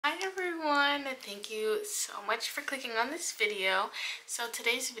thank you so much for clicking on this video. So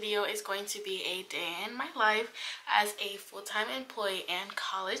today's video is going to be a day in my life as a full-time employee and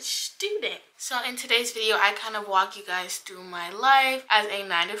college student. So in today's video, I kind of walk you guys through my life as a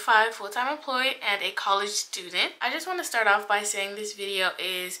 9-to-5 full-time employee and a college student. I just want to start off by saying this video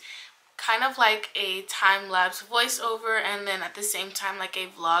is kind of like a time-lapse voiceover and then at the same time like a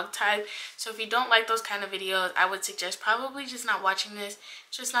vlog type. So if you don't like those kind of videos, I would suggest probably just not watching this.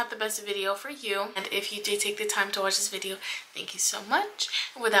 It's just not the best video for you. And if you did take the time to watch this video, thank you so much.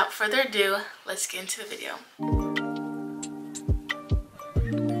 And without further ado, let's get into the video.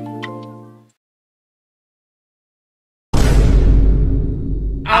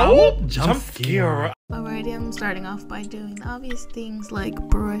 Ow! Jump scare! Alrighty, I'm starting off by doing the obvious things like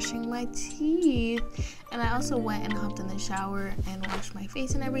brushing my teeth. And I also went and hopped in the shower and washed my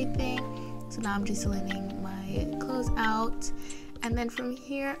face and everything. So now I'm just letting my clothes out. And then from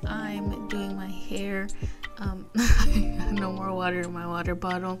here, I'm doing my hair. No more water in my water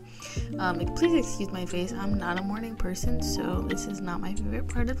bottle. Please excuse my face. I'm not a morning person, so this is not my favorite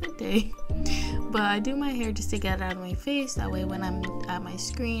part of the day. But I do my hair just to get it out of my face. That way when I'm at my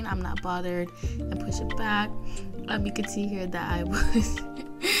screen, I'm not bothered and push it back. You can see here that I was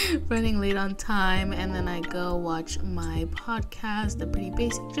running late on time, and then I go watch my podcast, The Pretty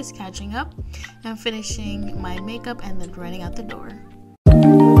Basic, just catching up and finishing my makeup and then running out the door.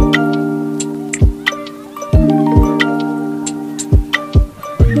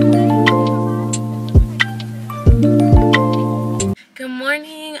 Good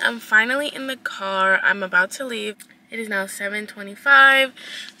morning. I'm finally in the car. I'm about to leave. It is now 7:25,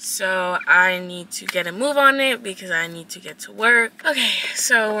 so I need to get a move on it because I need to get to work. Okay,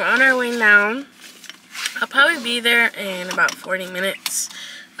 so we're on our way now. I'll probably be there in about 40 minutes.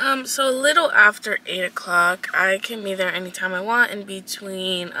 So a little after 8 o'clock. I can be there anytime I want in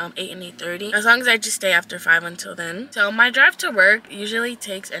between 8 and 8:30, as long as I just stay after 5 until then. So my drive to work usually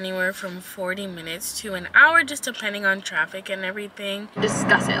takes anywhere from 40 minutes to an hour, just depending on traffic and everything.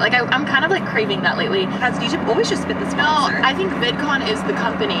 Discuss it. Like I'm kind of like craving that lately. Has YouTube always just been the sponsor? No, I think VidCon is the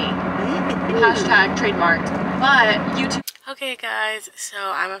company. Hashtag trademarked. But YouTube. Okay guys, so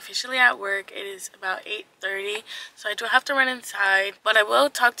I'm officially at work. It is about 8:30, so I do have to run inside, but I will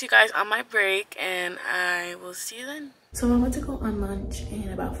talk to you guys on my break and I will see you then. So I went to go on lunch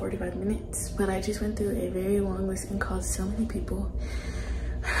in about 45 minutes, but I just went through a very long list and called so many people.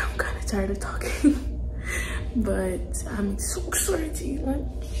 I'm kind of tired of talking, but I'm so excited to eat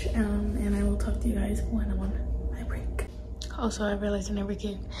lunch, and I will talk to you guys when I'm on my break. Also, I realized I never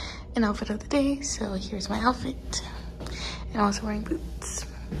gave an outfit of the day, so here's my outfit. And I'm also wearing boots.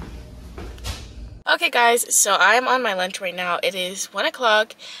 Okay guys, so I am on my lunch right now. It is 1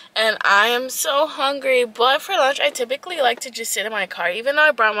 o'clock and I am so hungry, but for lunch I typically like to just sit in my car. Even though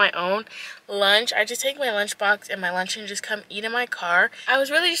I brought my own lunch, I just take my lunchbox and my lunch and just come eat in my car. I was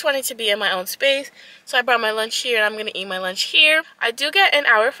really just wanting to be in my own space, so I brought my lunch here and I'm gonna eat my lunch here. I do get an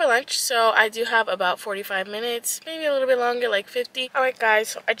hour for lunch, so I do have about 45 minutes, maybe a little bit longer, like 50. Alright guys,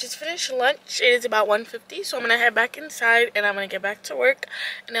 so I just finished lunch. It is about 1:50, so I'm gonna head back inside and I'm gonna get back to work,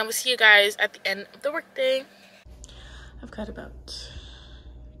 and I will see you guys at the end of the workday. I've got about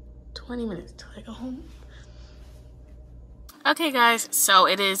 20 minutes till I go home. Okay guys, so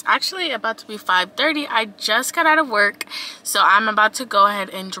it is actually about to be 5:30. I just got out of work, so I'm about to go ahead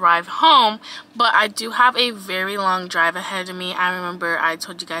and drive home, but I do have a very long drive ahead of me. I remember I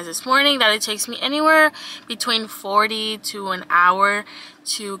told you guys this morning that it takes me anywhere between 40 to an hour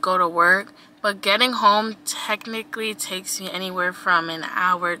to go to work, but getting home technically takes me anywhere from an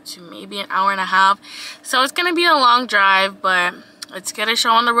hour to maybe an hour and a half. So it's gonna be a long drive, but let's get a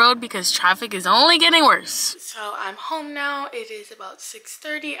show on the road because traffic is only getting worse. So I'm home now. It is about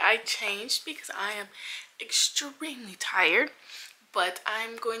 6:30. I changed because I am extremely tired, but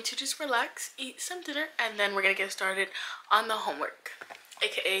I'm going to just relax, eat some dinner, and then we're gonna get started on the homework,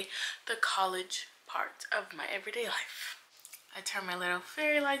 aka the college part of my everyday life. I turn my little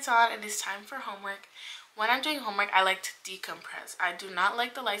fairy lights on and it's time for homework. When I'm doing homework, I like to decompress. I do not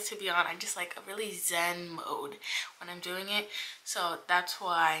like the lights to be on. I just like a really zen mode when I'm doing it. So that's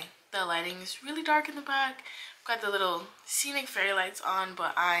why the lighting is really dark in the back. I've got the little scenic fairy lights on,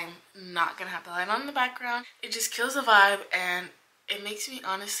 but I'm not gonna have the light on in the background. It just kills the vibe and it makes me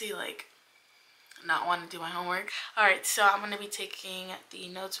honestly like not want to do my homework. Alright, so I'm gonna be taking the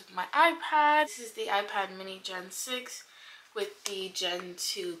notes with my iPad. This is the iPad mini Gen 6. With the Gen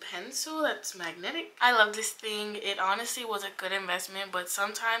 2 pencil that's magnetic. I love this thing. It honestly was a good investment, but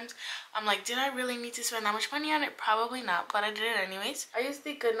sometimes I'm like, did I really need to spend that much money on it? Probably not, but I did it anyways. I use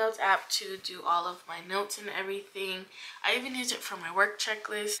the Good Notes app to do all of my notes and everything. I even use it for my work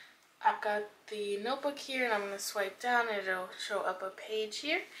checklist. I've got the notebook here and I'm going to swipe down and it'll show up a page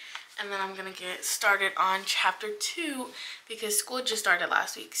here. And then I'm going to get started on chapter 2 because school just started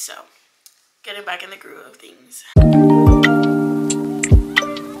last week. So getting back in the groove of things.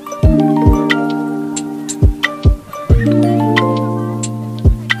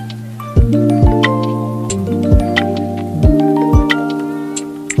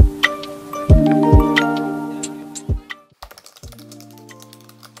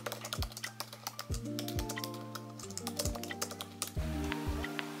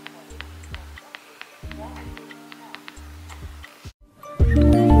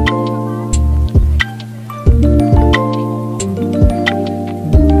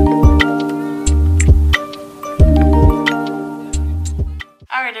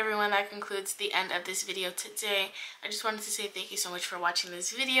 Alright everyone, that concludes the end of this video today. I just wanted to say thank you so much for watching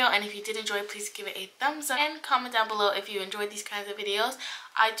this video, and if you did enjoy, please give it a thumbs up and comment down below if you enjoyed these kinds of videos.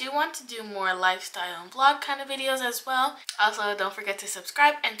 I do want to do more lifestyle and vlog kind of videos as well. Also, don't forget to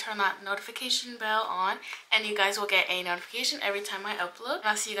subscribe and turn that notification bell on, and you guys will get a notification every time I upload. And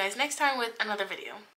I'll see you guys next time with another video.